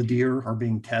all the deer are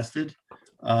being tested.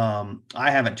 I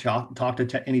haven't talked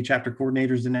to any chapter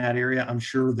coordinators in that area. I'm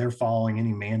sure they're following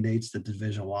any mandates that the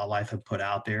Division of Wildlife have put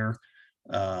out there.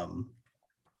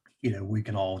 We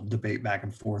can all debate back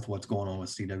and forth what's going on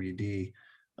with CWD.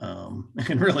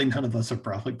 And really none of us are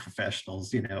probably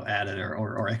professionals, at it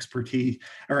or expertise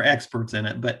or experts in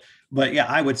it. But yeah,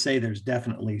 I would say there's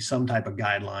definitely some type of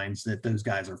guidelines that those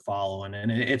guys are following.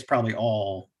 And it's probably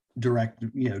all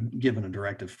given a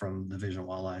directive from the Division of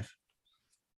Wildlife.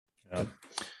 Yeah.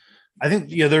 I think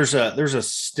there's a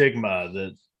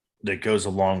stigma that goes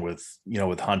along with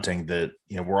with hunting, that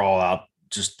we're all out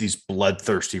just these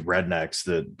bloodthirsty rednecks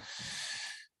that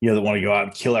that want to go out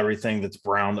and kill everything that's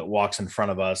brown that walks in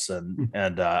front of us,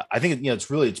 and I think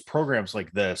it's programs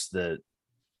like this that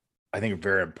I think are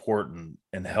very important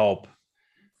and help.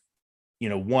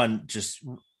 One, just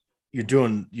you're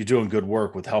doing good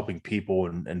work with helping people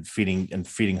and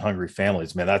feeding hungry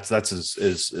families. Man, that's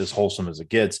as wholesome as it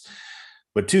gets.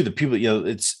 But two, the people,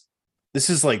 this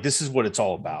is what it's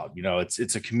all about.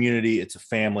 It's a community, it's a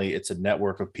family, it's a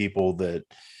network of people that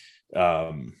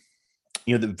that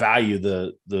value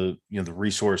the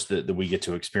resource that we get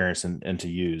to experience and to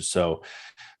use. So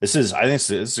I think this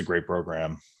is a great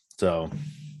program. So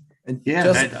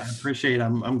yeah, I appreciate it.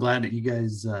 I'm glad that you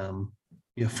guys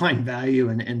find value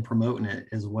in promoting it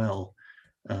as well.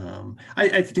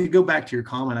 I to go back to your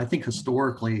comment, I think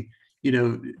historically,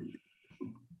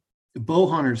 bow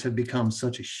hunters have become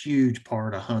such a huge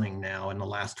part of hunting now in the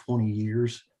last 20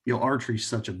 years. Archery is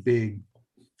such a big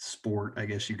sport, I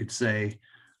guess you could say.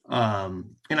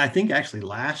 And I think actually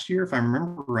last year, if I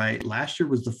remember right, last year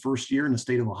was the first year in the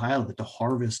state of Ohio that the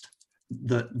harvest,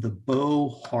 the bow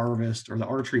harvest or the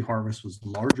archery harvest was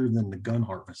larger than the gun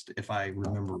harvest, if I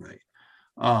remember right.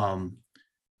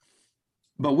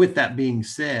 But with that being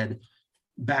said,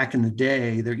 back in the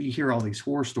day, you hear all these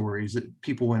horror stories that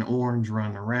people in orange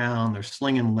running around, they're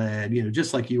slinging lead,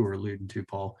 just like you were alluding to,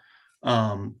 Paul.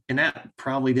 And that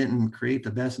probably didn't create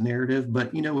the best narrative,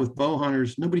 but with bow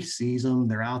hunters, nobody sees them.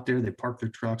 They're out there, they park their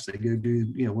trucks, they go do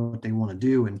what they want to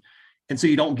do, and so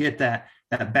you don't get that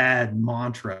bad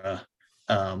mantra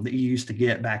that you used to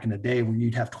get back in the day, where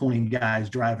you'd have 20 guys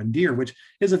driving deer, which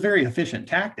is a very efficient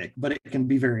tactic, but it can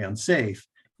be very unsafe.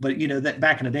 But that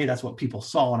back in the day, that's what people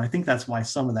saw, and I think that's why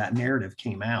some of that narrative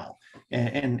came out,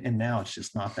 and now it's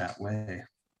just not that way.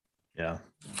 Yeah,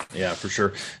 for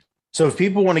sure. So if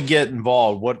people want to get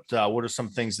involved, what are some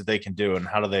things that they can do, and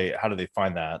how do they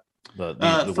find that?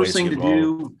 The First thing to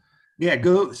do,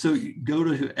 go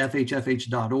to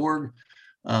fhfh.org.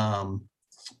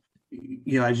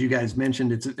 As you guys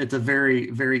mentioned, it's a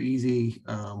very, very easy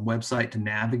website to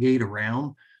navigate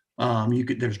around.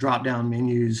 There's drop down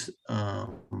menus,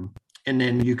 and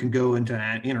then you can go into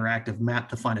an interactive map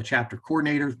to find a chapter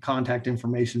coordinator. Contact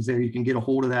information's there. You can get a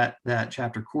hold of that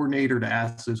chapter coordinator to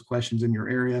ask those questions in your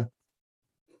area.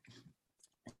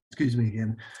 Excuse me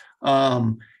again.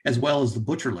 As well as the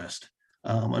butcher list,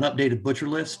 an updated butcher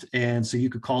list. And so you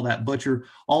could call that butcher.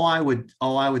 All I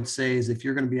would say is, if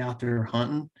you're going to be out there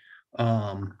hunting,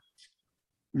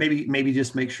 maybe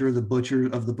just make sure the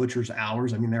butcher's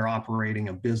hours. I mean, they're operating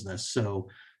a business. So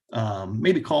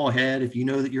maybe call ahead. If you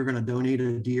know that you're going to donate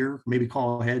a deer, maybe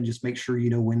call ahead and just make sure you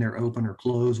know when they're open or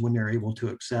closed, when they're able to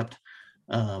accept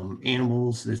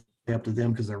animals. It's up to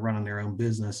them because they're running their own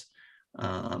business.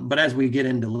 But as we get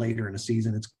into later in the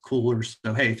season, it's cooler.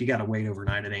 So, hey, if you got to wait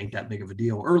overnight, it ain't that big of a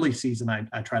deal. Early season,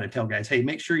 I try to tell guys, hey,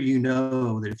 make sure you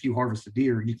know that if you harvest a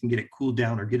deer, you can get it cooled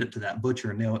down or get it to that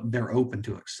butcher, and they're open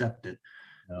to accept it.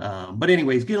 Yeah. But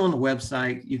anyways, get on the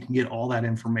website. You can get all that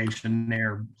information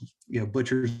there.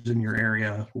 Butchers in your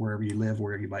area, wherever you live,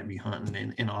 wherever you might be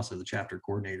hunting, and also the chapter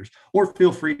coordinators. Or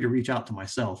feel free to reach out to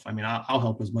myself. I mean, I'll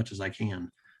help as much as I can.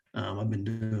 I've been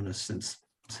doing this since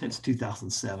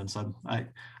 2007, so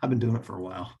I've been doing it for a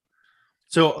while.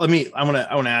 So I want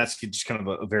to ask you just kind of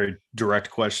a very direct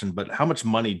question, but how much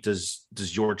money does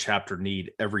your chapter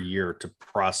need every year to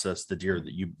process the deer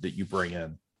that you bring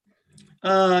in?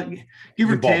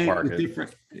 Give or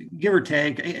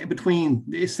take between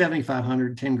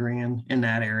 $7,500, $10,000 in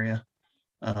that area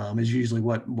is usually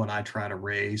what I try to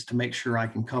raise to make sure I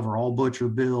can cover all butcher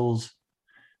bills.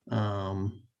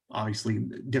 Obviously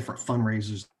different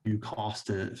fundraisers do cost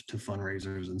to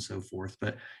fundraisers and so forth,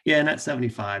 but yeah, in that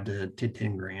 $75,000 to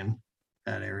 $10,000,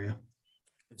 that area.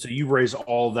 So you raise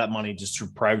all of that money just through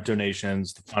private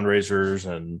donations, the fundraisers,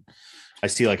 and I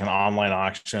see like an online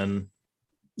auction.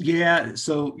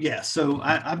 So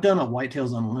I've done a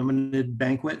Whitetails Unlimited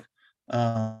banquet.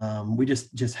 We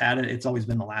just had it. It's always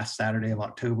been the last Saturday of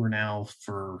October now.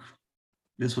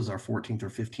 This was our 14th or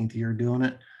 15th year doing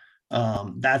it.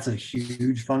 That's a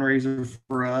huge fundraiser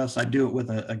for us. I do it with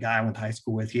a guy I went to high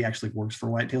school with. He actually works for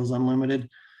Whitetails Unlimited.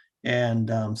 And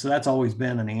so that's always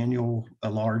been a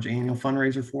large annual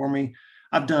fundraiser for me.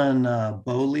 I've done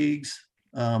bow leagues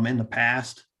in the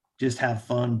past. Just have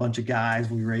fun, bunch of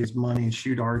guys. We raise money and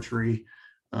shoot archery.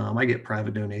 I get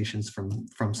private donations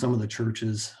from some of the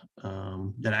churches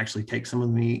that actually take some of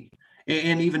the meat,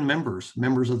 and even members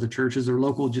of the churches or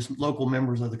local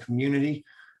members of the community.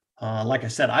 Like I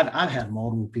said, I've had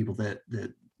multiple people that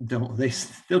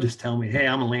they'll just tell me, hey,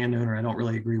 I'm a landowner. I don't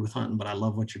really agree with hunting, but I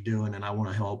love what you're doing and I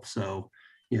want to help. So,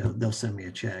 they'll send me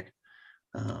a check.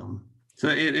 So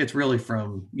it's really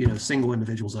from, single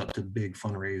individuals up to big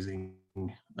fundraising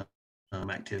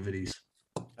activities.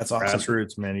 That's awesome.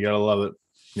 Grassroots, man. You gotta love it.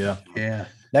 Yeah.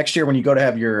 Next year when you go to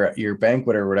have your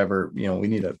banquet or whatever, we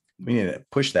need to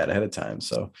push that ahead of time.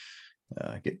 So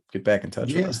get back in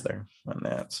touch with us there on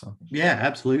that. So yeah,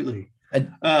 absolutely.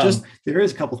 And there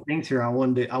is a couple of things here I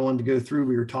wanted to go through.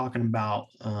 We were talking about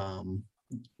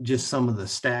just some of the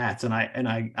stats, and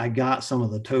I got some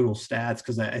of the total stats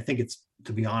because I think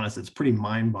to be honest, it's pretty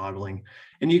mind-boggling.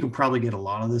 And you can probably get a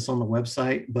lot of this on the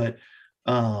website, but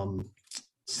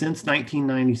since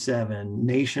 1997,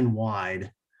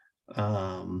 nationwide,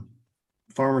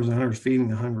 Farmers and Hunters Feeding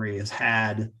the Hungry has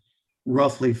had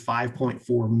roughly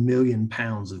 5.4 million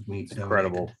pounds of meat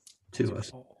donated to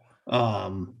us.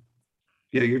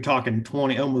 You're talking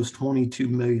almost 22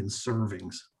 million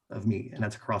servings of meat, and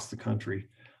that's across the country.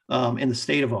 In the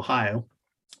state of Ohio,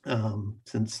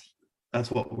 since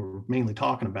that's what we're mainly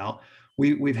talking about,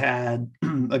 we've had,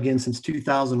 again, since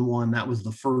 2001, that was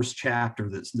the first chapter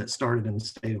that started in the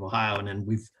state of Ohio, and then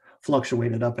we've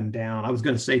fluctuated up and down. I was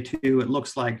going to say too, it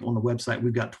looks like on the website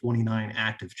we've got 29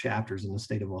 active chapters in the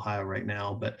state of Ohio right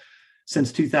now, but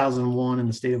since 2001 in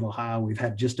the state of Ohio, we've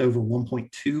had just over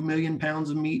 1.2 million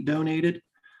pounds of meat donated,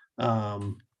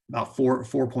 about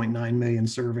 4.9 million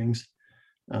servings.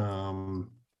 And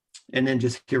then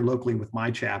just here locally with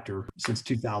my chapter, since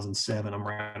 2007, I'm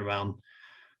right around,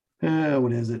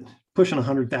 pushing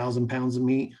 100,000 pounds of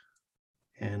meat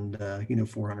and,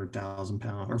 400,000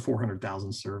 pounds or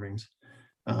 400,000 servings.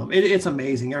 It's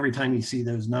amazing every time you see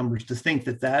those numbers to think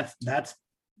that's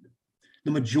the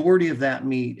majority of that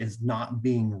meat is not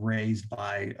being raised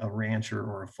by a rancher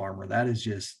or a farmer. That is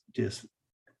just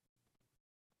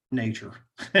nature.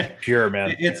 Pure,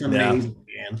 man. It's amazing,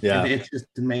 man. Yeah. It's just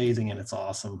amazing and it's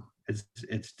awesome.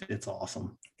 It's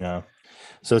awesome. Yeah.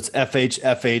 So it's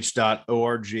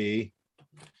fhfh.org.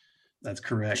 That's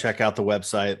correct. Check out the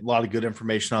website. A lot of good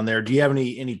information on there. Do you have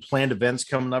any planned events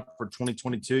coming up for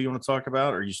 2022 you want to talk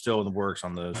about, or are you still in the works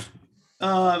on those?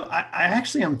 I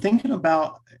actually am thinking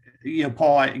about,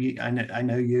 Paul, I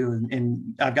know you,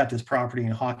 and I've got this property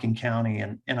in Hocking County,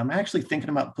 and I'm actually thinking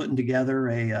about putting together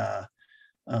a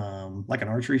like an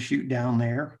archery shoot down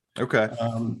there. Okay.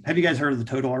 Have you guys heard of the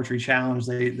Total Archery Challenge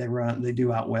they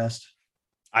do out west?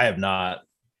 I have not.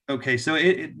 Okay, so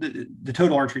the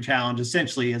Total Archery Challenge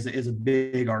essentially is a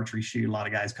big archery shoot. A lot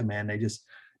of guys come in, they just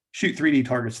shoot 3D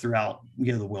targets throughout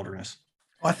the wilderness.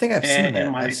 Well, I think I've seen that.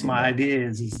 And my idea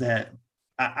is that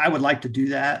I would like to do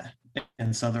that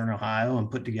in Southern Ohio and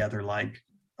put together like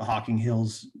a Hocking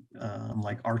Hills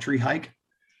like archery hike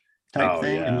type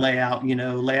thing, and lay out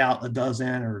a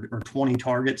dozen or 20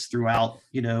 targets throughout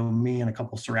me and a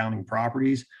couple surrounding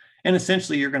properties. And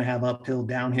essentially you're going to have uphill,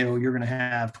 downhill, you're going to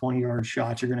have 20-yard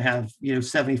shots, you're going to have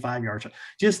 75-yard shots,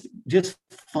 just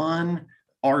fun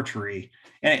archery.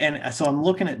 And so I'm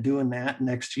looking at doing that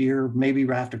next year, maybe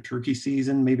right after turkey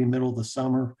season, maybe middle of the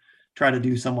summer. Try to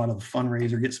do somewhat of a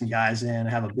fundraiser, get some guys in,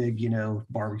 have a big,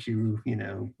 barbecue,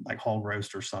 like hog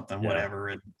roast or something,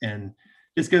 whatever, and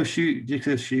just go shoot.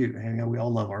 And, we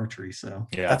all love archery, so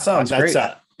yeah, that sounds great.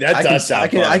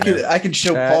 I can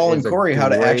show that Paul and Corey how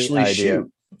to actually shoot.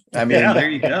 I mean, yeah, there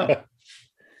you go.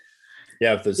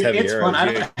 Yeah, with those heavy it's arrows.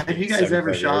 Fun. Have you guys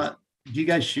ever shot? Do you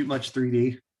guys shoot much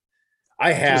 3D?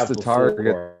 I have just a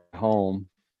target home.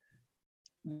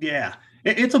 Yeah.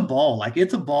 It's a ball. Like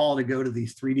it's a ball to go to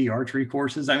these 3D archery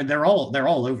courses. I mean, they're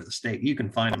all over the state. You can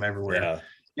find them everywhere. Yeah.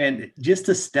 And just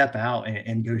to step out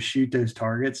and go shoot those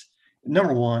targets.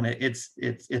 Number one, it's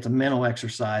a mental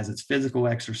exercise. It's physical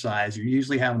exercise. You're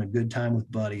usually having a good time with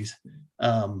buddies.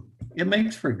 It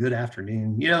makes for a good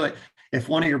afternoon. If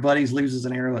one of your buddies loses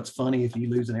an arrow, it's funny. If you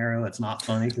lose an arrow, it's not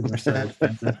funny because they're so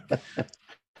expensive.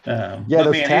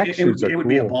 Those tack shoots it would cool.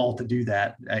 be a ball to do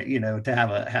that.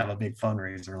 To have a big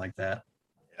fundraiser like that.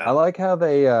 I like how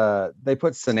they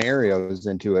put scenarios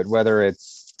into it, whether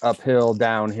it's uphill,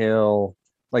 downhill,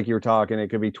 like you were talking. It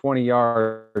could be 20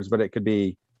 yards, but it could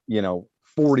be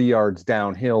 40 yards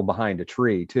downhill behind a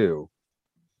tree too.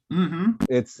 Mm-hmm.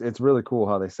 It's really cool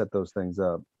how they set those things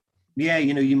up. Yeah,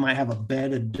 you might have a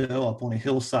bed of doe up on a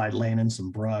hillside laying in some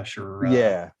brush, or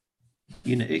it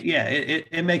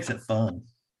makes it fun.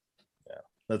 Yeah,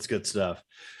 that's good stuff.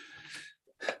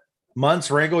 Munts,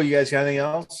 Ringle, you guys got anything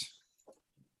else?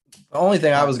 The only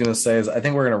thing I was going to say is I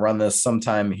think we're going to run this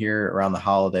sometime here around the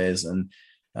holidays. And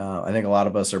I think a lot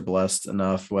of us are blessed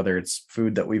enough, whether it's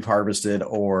food that we've harvested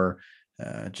or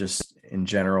just in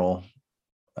general,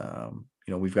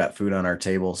 we've got food on our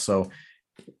table. So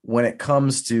when it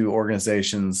comes to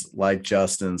organizations like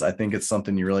Justin's, I think it's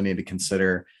something you really need to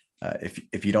consider.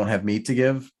 If you don't have meat to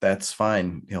give, that's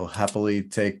fine. He'll happily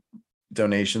take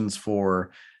donations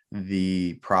for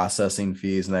the processing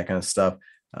fees and that kind of stuff.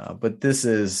 But this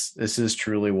is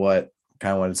truly what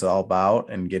it's all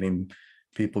about, and getting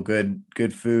people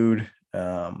good food.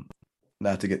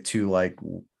 Not to get too like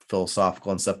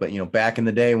philosophical and stuff, but back in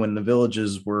the day when the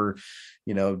villages were,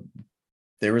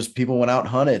 there was people went out and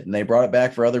hunted and they brought it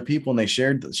back for other people and they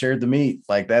shared the meat.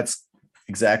 Like that's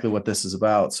exactly what this is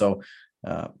about. So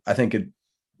I think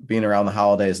being around the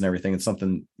holidays and everything, it's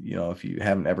something, if you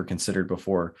haven't ever considered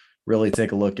before, really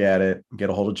take a look at it,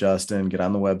 get a hold of Justin, get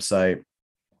on the website,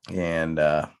 and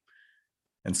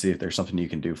see if there's something you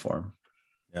can do for them.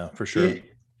 Yeah, for sure.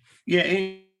 Yeah.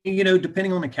 And,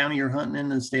 depending on the county you're hunting in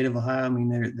the state of Ohio, I mean,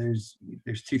 there's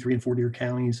 2, 3, and 4 deer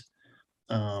counties.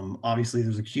 Obviously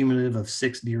there's a cumulative of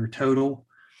 6 deer total.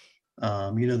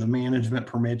 The management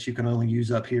permits you can only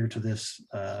use up here to this,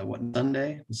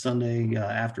 Sunday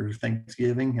after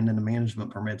Thanksgiving. And then the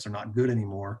management permits are not good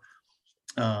anymore.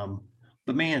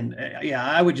 But man,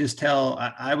 I would just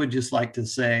like to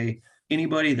say,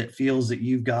 anybody that feels that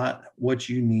you've got what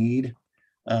you need,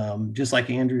 just like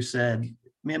Andrew said,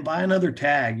 man, buy another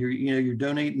tag. You're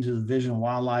donating to the Division of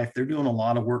Wildlife. They're doing a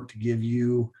lot of work to give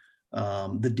you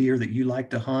the deer that you like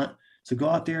to hunt. So go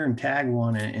out there and tag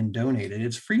one and donate it.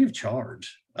 It's free of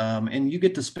charge. And you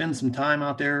get to spend some time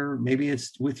out there. Maybe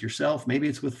it's with yourself, maybe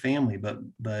it's with family,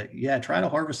 but yeah, try to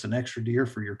harvest an extra deer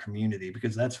for your community,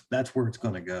 because that's where it's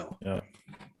going to go. Yeah,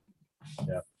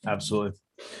 absolutely.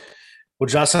 Well,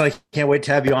 Justin, I can't wait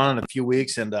to have you on in a few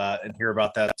weeks and hear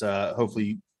about that.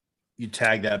 Hopefully you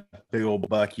tag that big old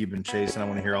buck you've been chasing. I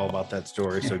want to hear all about that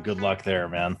story. So good luck there,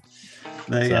 man.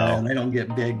 They don't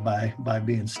get big by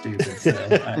being stupid.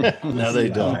 So No, they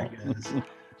don't.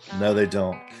 No, they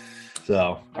don't.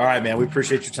 So, all right, man, we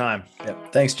appreciate your time.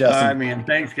 Yep. Thanks, All Justin. right, man.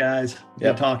 Thanks, guys.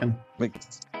 Yep. Good talking.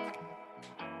 Thanks.